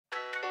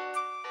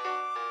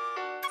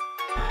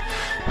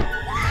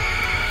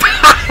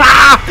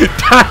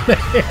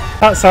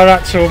That's our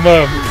actual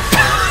mum.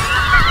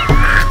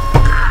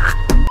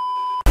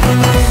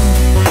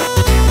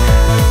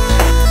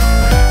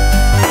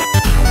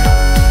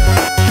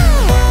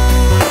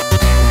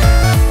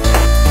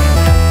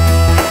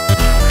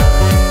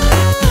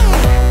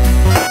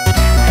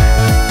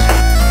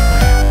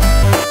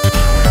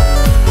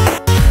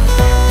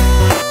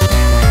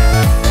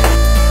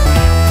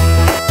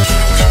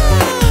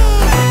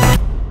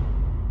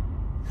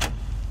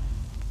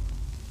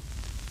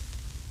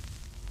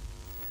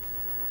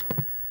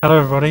 Hello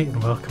everybody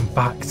and welcome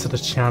back to the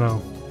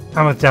channel.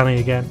 I'm with Danny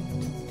again.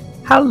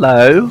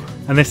 Hello.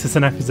 And this is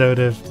an episode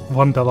of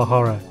 $1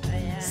 Horror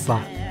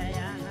Slap.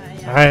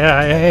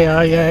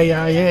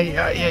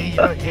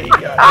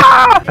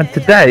 And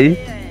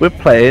today we're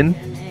playing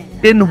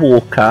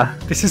Skinwalker.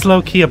 This is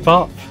low-key a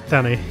bop,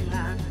 Danny.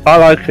 I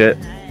like it.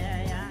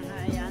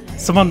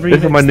 Someone remixed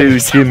This is my new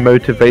this. gym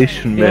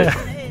motivation mix.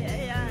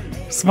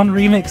 Someone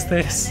remixed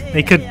this.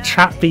 They could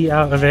trap beat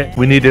out of it.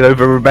 We need it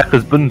over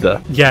Rebecca's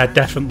bunda. Yeah,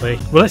 definitely.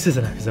 Well, this is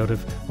an episode of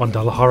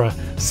 $1 Horror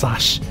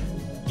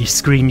 / You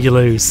Scream You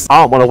Lose.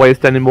 I don't want to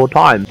waste any more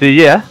time. Do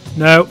you?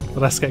 No, well,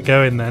 let's get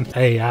going then.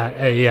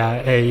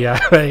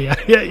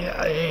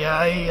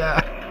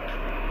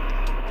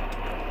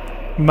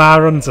 Ma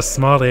runs a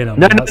small inn on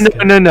No, the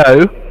outskirts.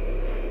 no.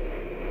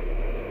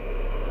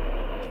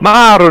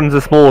 Ma runs a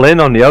small inn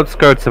on the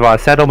outskirts of our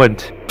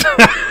settlement.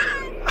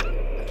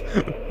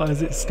 Why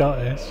is it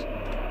Scottish?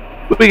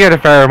 We get a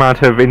fair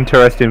amount of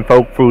interesting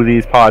folk through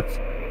these parts.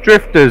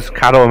 Drifters,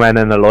 cattlemen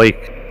and the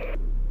like.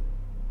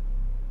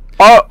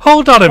 Oh,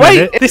 Hold on a wait,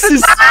 minute. This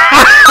is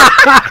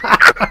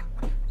Rebecca!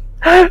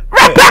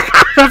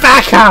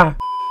 Rebecca!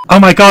 Oh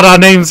my god, our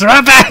name's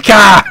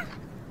Rebecca!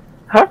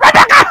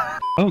 Rebecca!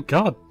 Oh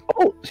god.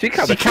 Oh, she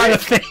kind She of kind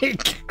of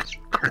thick.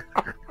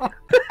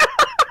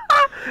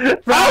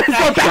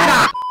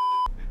 Rebecca!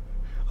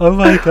 Oh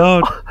my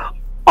god.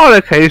 On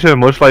occasion,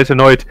 much like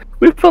tonight,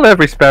 we fill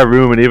every spare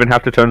room and even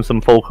have to turn some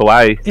folk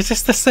away. Is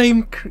this the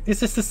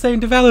same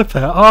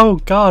developer? Oh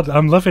god,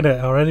 I'm loving it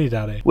already,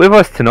 Daddy. With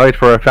us tonight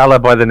were a fella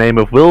by the name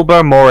of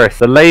Wilbur Morris,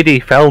 the lady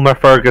Felmer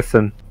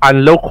Ferguson,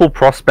 and local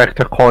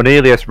prospector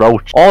Cornelius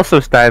Roach. Also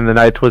staying the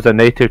night was a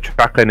native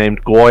tracker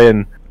named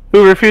Goyen,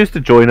 who refused to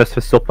join us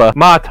for supper.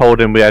 Ma told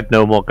him we had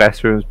no more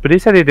guest rooms, but he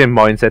said he didn't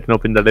mind setting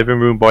up in the living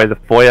room by the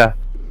foyer.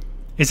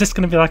 Is this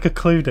going to be like a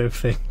Cluedo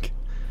thing?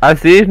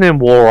 As the evening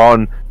wore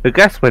on, the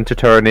guests went to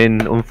turn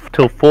in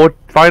until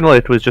finally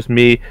it was just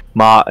me,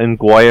 Ma, and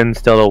Goyen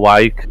still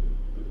awake.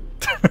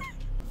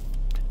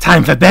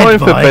 Time for bed,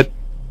 boy.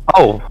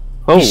 Oh.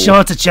 Be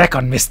sure to check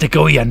on Mr.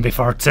 Goyen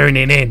before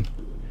turning in.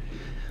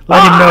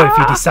 Let him know if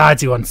he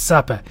decides he wants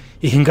supper.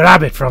 He can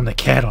grab it from the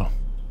kettle.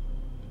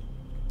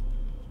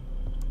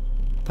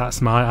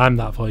 I'm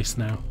that voice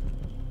now.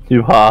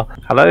 You are.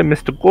 Hello,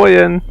 Mr.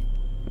 Goyen.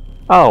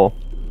 Oh.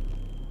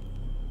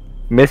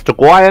 Mr.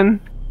 Goyen?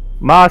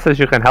 Ma says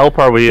you can help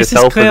her with This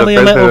yourself. is clearly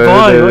a little boy.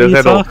 What are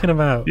you talking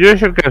about? You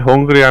should get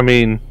hungry, I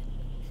mean.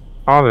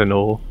 I don't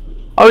know.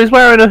 Oh, he's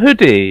wearing a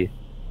hoodie.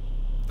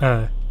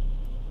 Uh,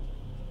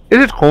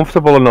 Is it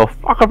comfortable enough?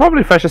 I could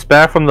probably fetch a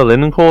spare from the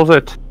linen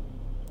closet.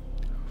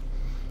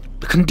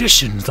 the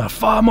conditions are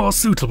far more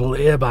suitable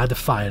here by the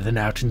fire than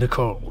out in the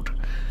cold.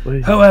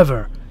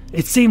 However,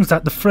 it seems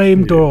that the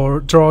frame door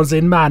draws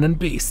in man and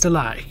beast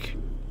alike.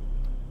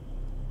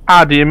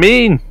 How do you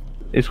mean?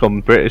 He's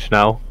gone British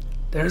now.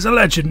 There is a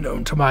legend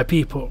known to my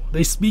people.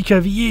 They speak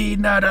of Ye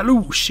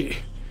Nadalushi.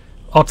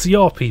 Or to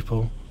your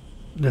people,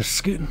 the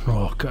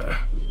Skinwalker.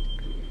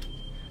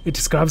 It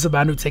describes a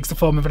man who takes the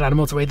form of an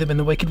animal to aid them in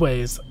the wicked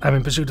ways. I'm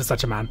in pursuit of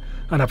such a man,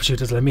 and our pursuit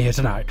has led me here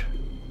tonight.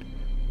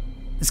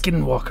 The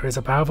Skinwalker is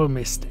a powerful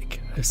mystic.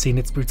 I've seen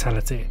its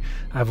brutality.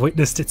 I've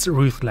witnessed its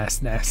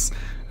ruthlessness,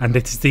 and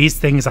it is these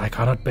things I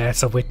cannot bear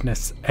to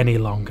witness any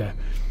longer.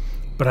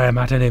 But I am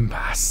at an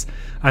impasse.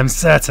 I'm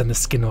certain the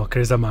Skinwalker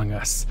is among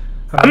us.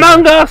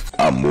 Among us!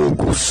 Among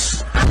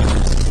us.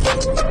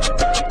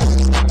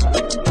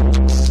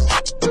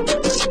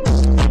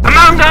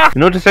 Among us!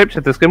 In order to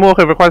shapeshift, the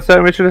Skinwalker requires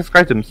certain ritualistic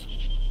items.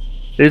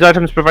 These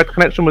items provide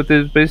connection with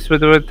the beast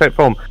with the type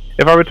form.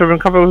 If I were to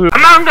uncover who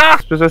Among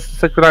us possesses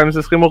sacred items,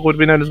 the Skinwalker would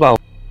be known as well.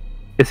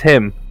 It's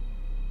him.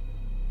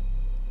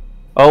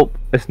 Oh,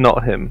 it's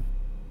not him.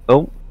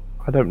 Oh,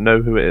 I don't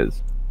know who it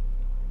is.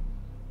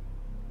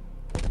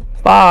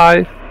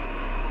 Bye!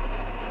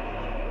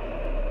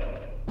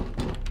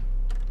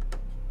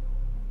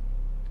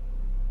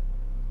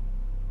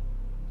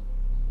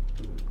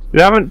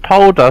 You haven't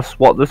told us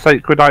what the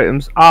sacred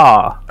items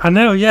are. I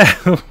know, yeah.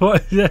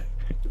 What? Yeah.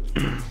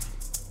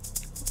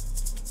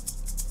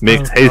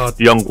 Make haste, God.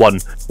 young one,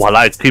 while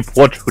I keep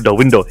watch through the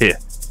window here.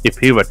 If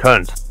he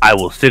returns, I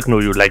will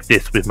signal you like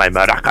this with my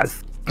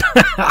maracas.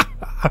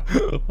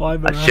 Why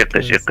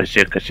Shaka, shaka,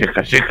 shaka,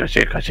 shaka, shaka,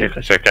 shaka,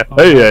 shaka, shaka. Oh.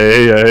 Hey,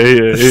 hey, hey,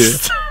 hey,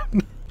 hey.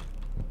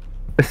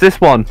 It's this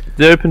one,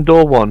 the open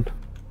door one.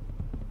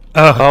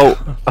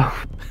 Oh.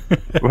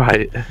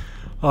 Right.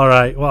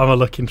 Alright, what am I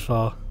looking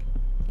for?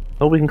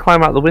 Oh, we can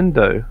climb out the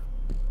window.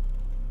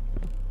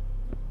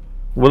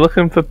 We're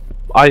looking for...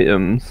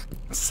 items.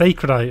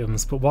 Sacred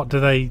items, but what do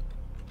they...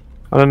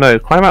 I don't know.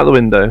 Climb out the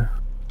window.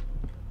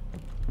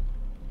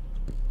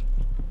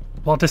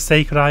 What do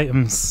sacred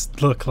items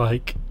look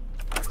like?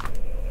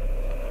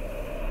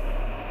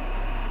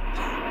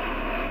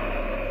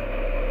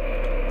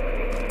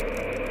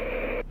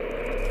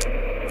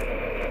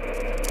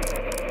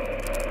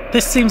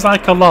 This seems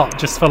like a lot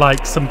just for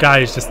like some guy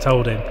who's just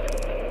told him.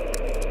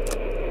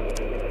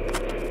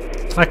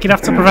 Like you'd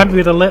have to present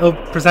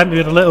me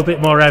with a little bit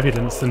more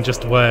evidence than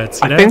just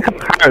words, you know? I think our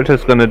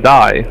character's gonna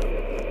die.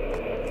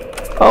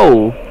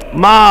 Oh,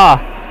 Ma!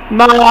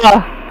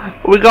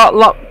 We got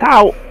locked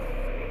out!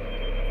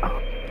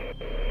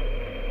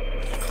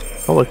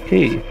 Oh, a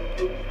key.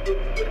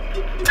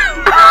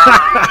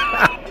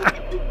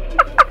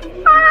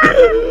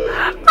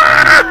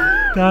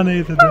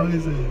 Danny, the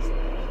noises.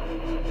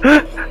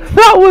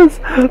 That was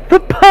the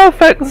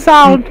perfect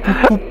sound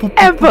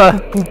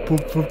ever!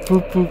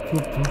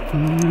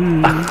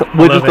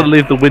 We're just gonna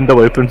leave the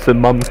window open so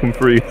Mum can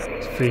freeze.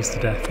 Freeze to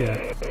death,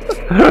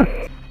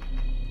 yeah.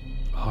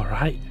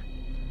 Alright.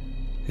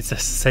 It's a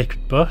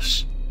sacred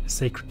bush. A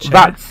sacred chair.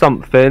 That's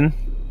something.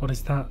 What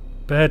is that?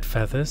 Bird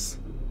feathers.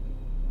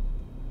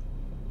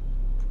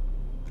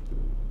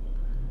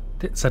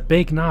 It's a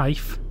big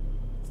knife.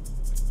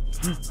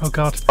 Oh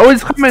god. Oh,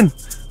 it's coming!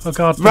 Oh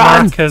god, the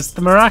Run! maracas!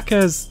 The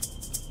maracas!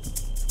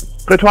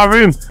 Go to our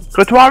room!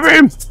 Go to our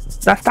room!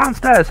 That's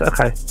downstairs,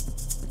 okay.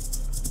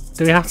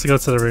 Do we have to go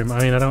to the room?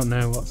 I mean, I don't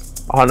know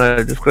what's... Oh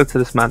no, just go to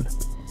this man.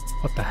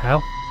 What the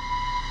hell?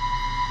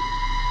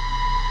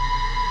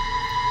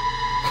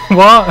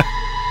 What?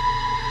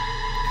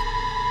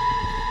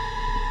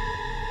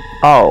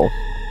 Oh.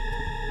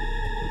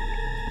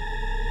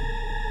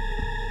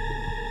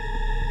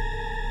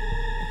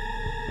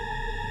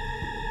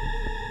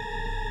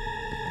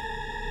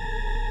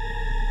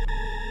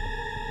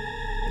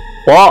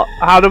 What?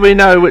 How do we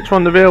know which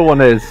one the real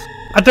one is?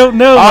 I don't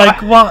know,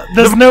 like what?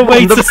 There's no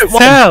way to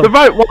tell! The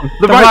right one!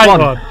 The right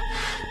one!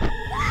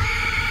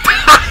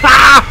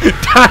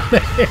 Damn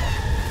it!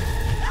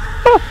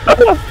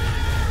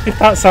 If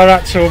that's our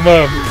actual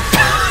mum.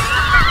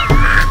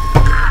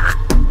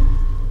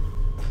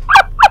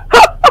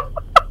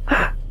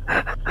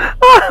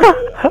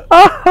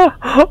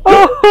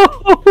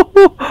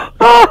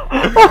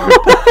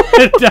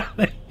 Damn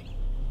it.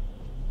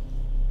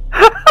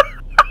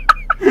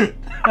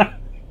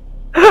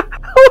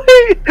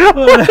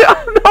 Wait,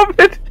 I'm not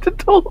ready to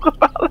talk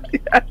about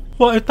it yet.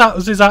 What if that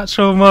was his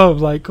actual mum?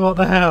 Like, what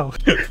the hell?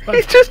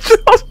 He just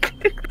drop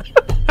kicked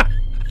her.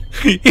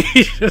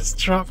 He just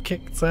drop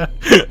kicked her.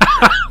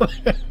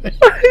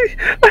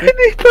 I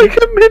need like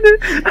a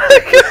minute.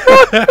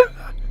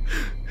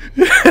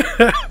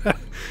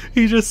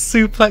 He just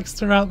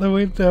suplexed her out the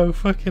window.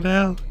 Fucking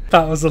hell.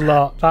 That was a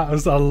lot. That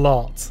was a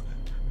lot.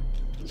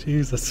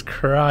 Jesus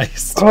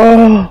Christ.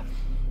 Oh.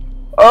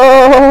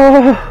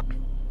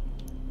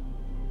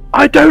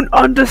 I don't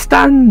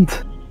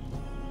understand.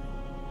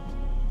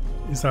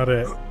 Is that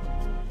it?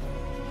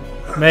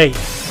 Mate.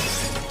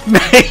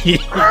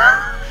 Mate!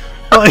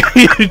 What are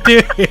you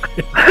doing?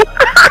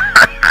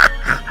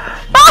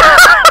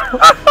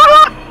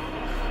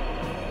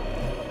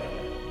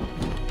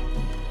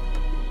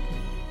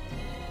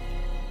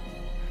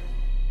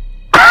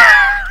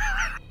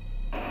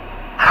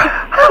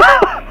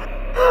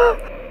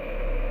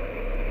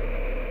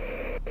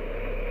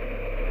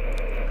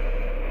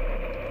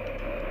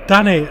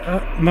 Danny,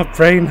 my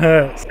brain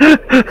hurts.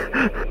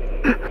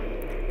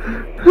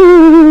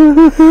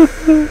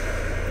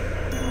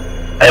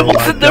 It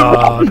wasn't the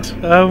one.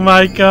 Oh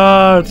my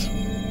god.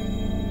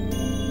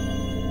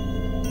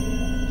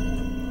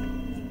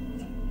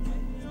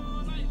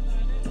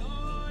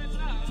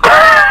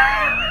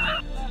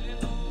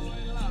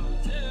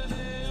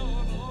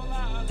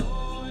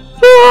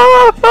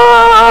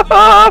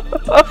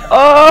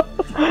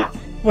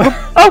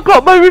 I've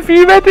got my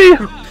review ready.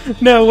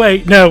 No,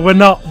 wait, no, we're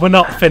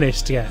not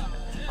finished yet.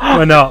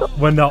 We're not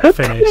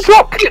finished.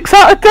 Drop kicks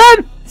out of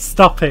 10.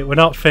 Stop it, we're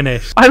not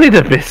finished. I need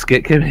a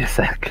biscuit, give me a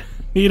sec.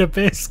 Need a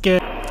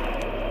biscuit.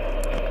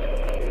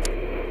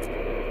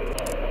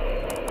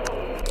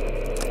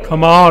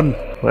 Come on.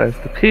 Where's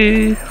the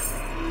key?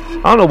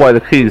 I don't know why the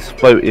key's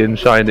floaty and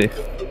shiny.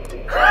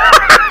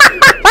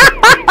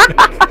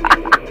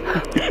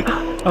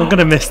 I'm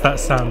gonna miss that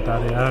sound,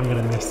 Daddy. I'm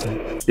gonna miss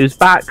it. He's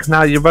back,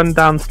 now you run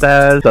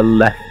downstairs, the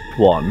left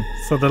one.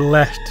 So the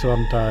left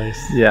one dies.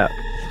 Yeah.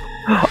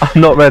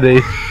 I'm not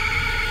ready.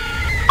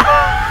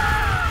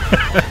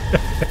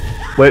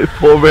 Wait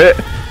for it.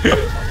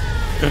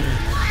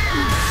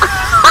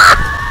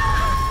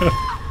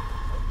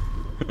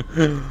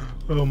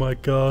 Oh my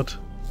god.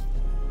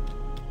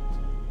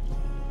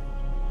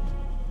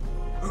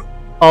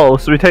 Oh,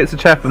 so he takes a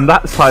chair from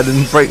that side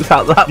and breaks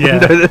out that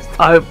window this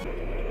time.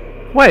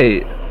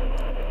 Wait.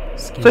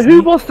 So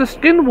who was the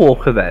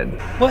Skinwalker then?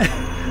 What?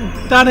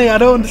 Danny, I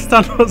don't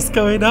understand what's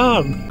going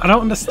on. I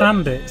don't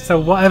understand it. So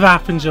whatever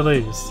happens, you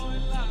lose.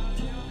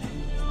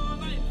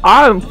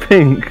 I don't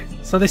think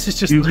so this is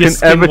just you can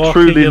ever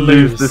truly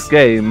lose this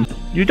game.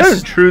 You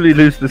don't truly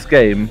lose this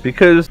game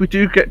because we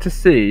do get to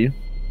see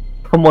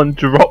someone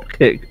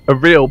dropkick a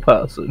real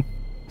person.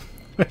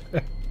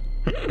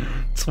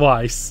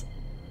 Twice.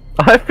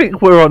 I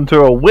think we're onto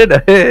a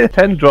winner here.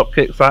 10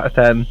 dropkicks out of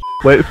 10.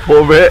 Wait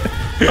for it.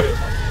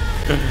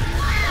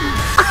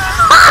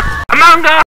 Among Us!